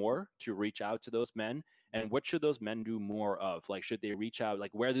do more to reach out to those men? And what should those men do more of? Like, should they reach out?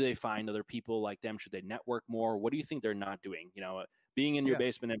 Like, where do they find other people like them? Should they network more? What do you think they're not doing? Being in your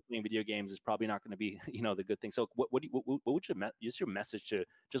basement and playing video games is probably not going to be, the good thing. So what would use your message to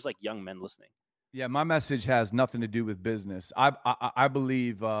just like young men listening? Yeah, my message has nothing to do with business. I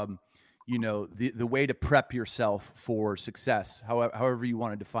believe, the way to prep yourself for success, however you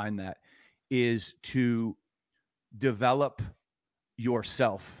want to define that, is to develop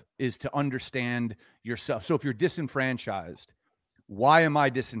yourself, is to understand yourself. So if you're disenfranchised, why am I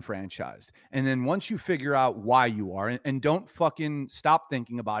disenfranchised? And then once you figure out why you are, and don't fucking stop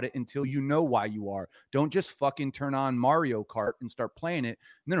thinking about it until you know why you are. Don't just fucking turn on Mario Kart and start playing it.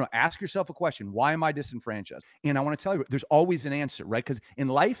 No, ask yourself a question. Why am I disenfranchised? And I want to tell you, there's always an answer, right? Because in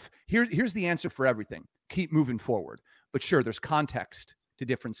life, here's the answer for everything. Keep moving forward. But sure, there's context to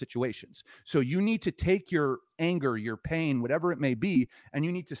different situations. So you need to take your anger, your pain, whatever it may be, and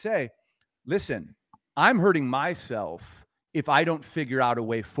you need to say, listen, I'm hurting myself if I don't figure out a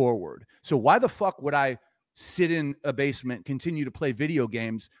way forward. So why the fuck would I sit in a basement, continue to play video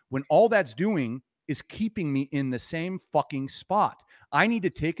games, when all that's doing is keeping me in the same fucking spot? I need to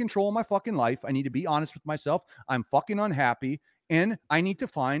take control of my fucking life. I need to be honest with myself. I'm fucking unhappy, and I need to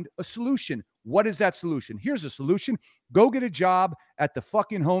find a solution. What is that solution? Here's a solution. Go get a job at the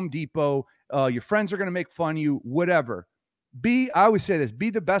fucking Home Depot. Your friends are going to make fun of you, whatever. I always say this,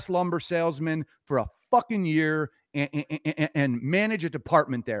 be the best lumber salesman for a fucking year, and manage a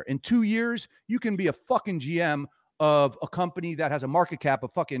department there. In 2 years, you can be a fucking GM of a company that has a market cap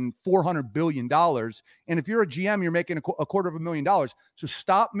of fucking $400 billion. And if you're a GM, you're making $250,000. So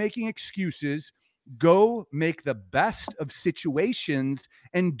stop making excuses. Go make the best of situations,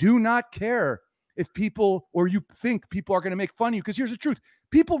 and do not care if people, or you think people are going to make fun of you. Because here's the truth.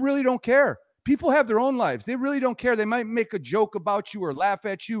 People really don't care. People have their own lives. They really don't care. They might make a joke about you or laugh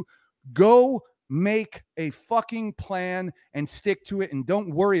at you. Go make a fucking plan and stick to it, and don't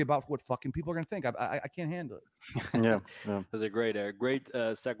worry about what fucking people are going to think. I can't handle it. Yeah. That's a great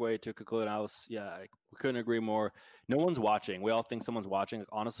segue to conclude. We couldn't agree more. No one's watching. We all think someone's watching. Like,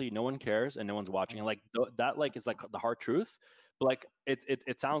 honestly, no one cares, and no one's watching. And like that, like is like the hard truth. But like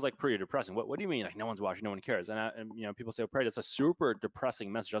it sounds like pretty depressing. What do you mean? Like no one's watching, no one cares? And people say, "Pray." That's a super depressing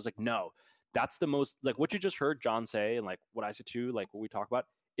message. I was like, no, that's the most, like what you just heard John say, and like what I said too, like what we talk about.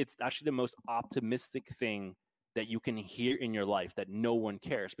 It's actually the most optimistic thing that you can hear in your life, that no one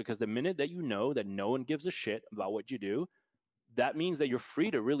cares. Because the minute that you know that no one gives a shit about what you do, that means that you're free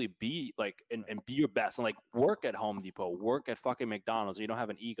to really be like and be your best and like work at Home Depot, work at fucking McDonald's. You don't have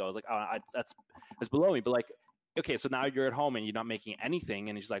an ego. It's like, oh, that's below me. But like, okay, so now you're at home and you're not making anything,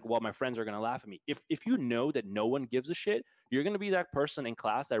 and it's just like, well, my friends are gonna laugh at me. If you know that no one gives a shit, you're gonna be that person in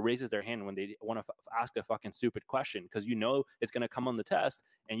class that raises their hand when they want to ask a fucking stupid question, because you know it's gonna come on the test,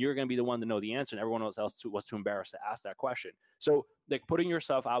 and you're gonna be the one to know the answer, and everyone else was too embarrassed to ask that question. So like putting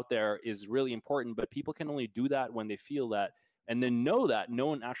yourself out there is really important, but people can only do that when they feel that. And then know that no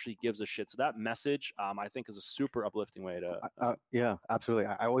one actually gives a shit. So that message, I think, is a super uplifting way to. Yeah, absolutely.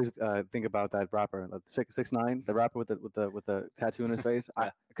 I always think about that rapper, 6ix9ine, the rapper with the tattoo in his face.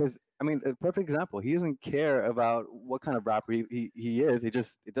 Because I mean, a perfect example. He doesn't care about what kind of rapper he is.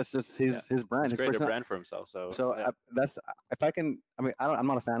 That's just his brand. He's his created a brand for himself. So that's if I can. I mean, I'm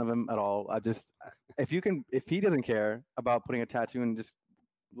not a fan of him at all. If he doesn't care about putting a tattoo and just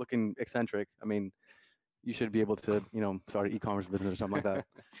looking eccentric, I mean, you should be able to, start an e-commerce business or something like that.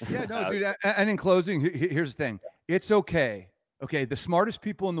 Yeah, no, dude. And in closing, here's the thing. It's okay. Okay. The smartest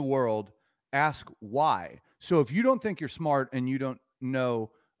people in the world ask why. So if you don't think you're smart and you don't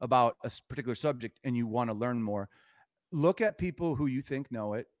know about a particular subject and you want to learn more, look at people who you think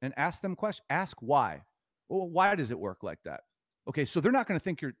know it and ask them questions. Ask why. Well, why does it work like that? Okay, so they're not going to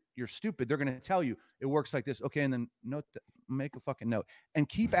think you're stupid. They're going to tell you it works like this. Okay, and then make a fucking note and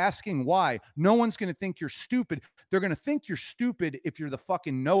keep asking why. No one's going to think you're stupid. They're going to think you're stupid if you're the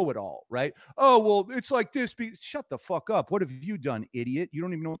fucking know-it-all, right? Oh, well, it's like this. Shut the fuck up. What have you done, idiot? You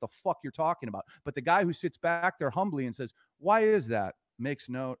don't even know what the fuck you're talking about. But the guy who sits back there humbly and says, "Why is that?" makes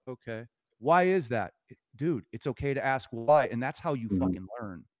note. Okay, why is that, dude? It's okay to ask why, and that's how you fucking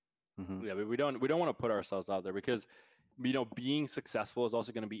learn. Mm-hmm. Yeah, but we don't want to put ourselves out there because, being successful is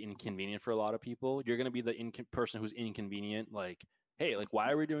also going to be inconvenient for a lot of people. You're going to be the person who's inconvenient. Like, hey, like, why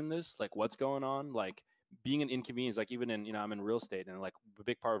are we doing this? Like, what's going on? Like, being an inconvenience, like even in, I'm in real estate, and like a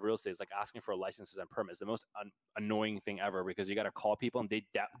big part of real estate is like asking for licenses and permits. The most annoying thing ever, because you got to call people and they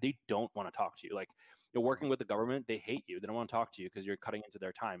don't want to talk to you. Like, you're working with the government, they hate you. They don't want to talk to you because you're cutting into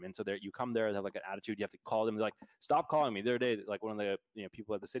their time. And so you come there, they have like an attitude. You have to call them. They're like, stop calling me. The other day, like one of the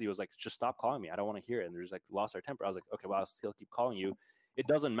people at the city was like, just stop calling me. I don't want to hear it. And they're just like lost their temper. I was like, okay, well, I'll still keep calling you. It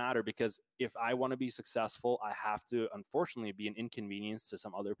doesn't matter, because if I want to be successful, I have to unfortunately be an inconvenience to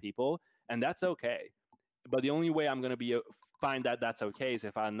some other people, and that's okay. But the only way I'm going to find that that's okay is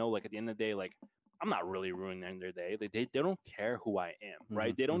if I know, like, at the end of the day, like, I'm not really ruining their day. They don't care who I am,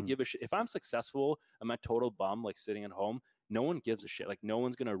 right? They don't give a shit. If I'm successful, I'm a total bum, like sitting at home. No one gives a shit. Like, no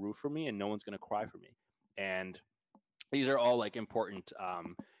one's going to root for me and no one's going to cry for me. And these are all like important,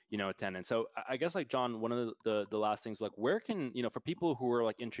 attendance. So I guess, like, John, one of the last things, like, where can, for people who are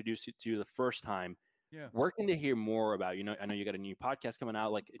like introduced to you the first time, where can they hear more about, I know you got a new podcast coming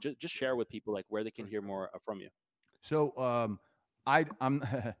out, like, just share with people, like, where they can hear more from you. So I'm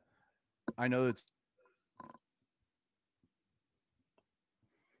I know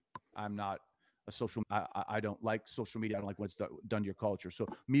I'm not a social. I don't like social media. I don't like what's done to your culture. So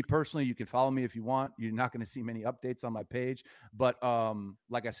me personally, you can follow me if you want. You're not going to see many updates on my page, but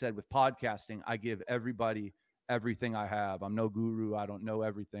like I said, with podcasting, I give everybody everything I have. I'm no guru. I don't know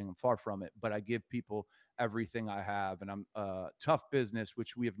everything. I'm far from it, but I give people everything I have. And I'm Tough Business,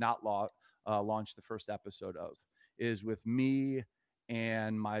 which we have not launched the first episode of, is with me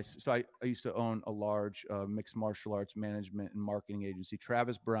and I used to own a large mixed martial arts management and marketing agency.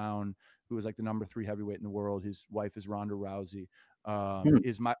 Travis Brown, who is like the number 3 heavyweight in the world, his wife is Ronda Rousey,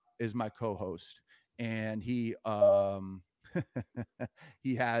 is my co-host, and he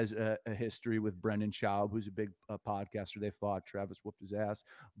he has a history with Brendan Schaub, who's a big podcaster. They fought. Travis whooped his ass,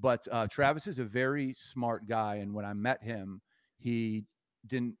 but Travis is a very smart guy, and when I met him, he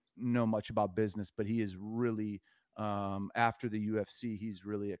didn't know much about business, but he is really after the UFC, he's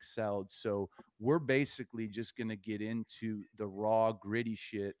really excelled. So we're basically just going to get into the raw, gritty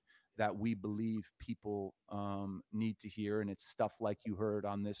shit that we believe people need to hear. And it's stuff like you heard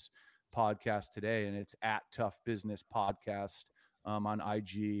on this podcast today, and it's at Tough Business Podcast on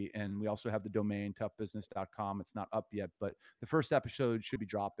IG. And we also have the domain toughbusiness.com. It's not up yet, but the first episode should be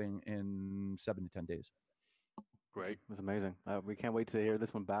dropping in 7 to 10 days. Great. It was amazing. We can't wait to hear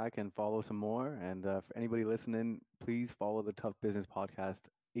this one back and follow some more. And for anybody listening, please follow the Tough Business Podcast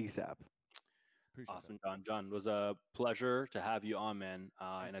ASAP. Appreciate awesome, that. John, it was a pleasure to have you on, man.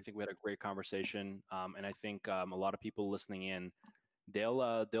 And I think we had a great conversation. And I think a lot of people listening in,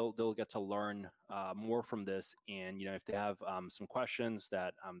 they'll get to learn more from this. And if they have some questions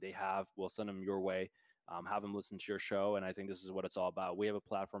that they have, we'll send them your way. Have them listen to your show. And I think this is what it's all about. We have a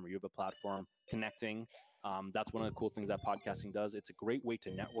platform, or you have a platform, connecting That's one of the cool things that podcasting does. It's a great way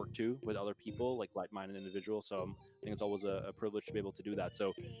to network too with other people, like like-minded individuals. So I think it's always a privilege to be able to do that.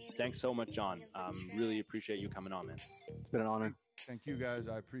 So thanks so much, John. Really appreciate you coming on, man. It's been an honor. Thank you, guys.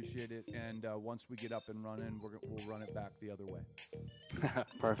 I appreciate it. And once we get up and running, we'll run it back the other way.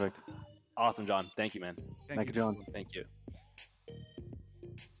 Perfect. Awesome, John. Thank you, man. Thank you, John. Thank you.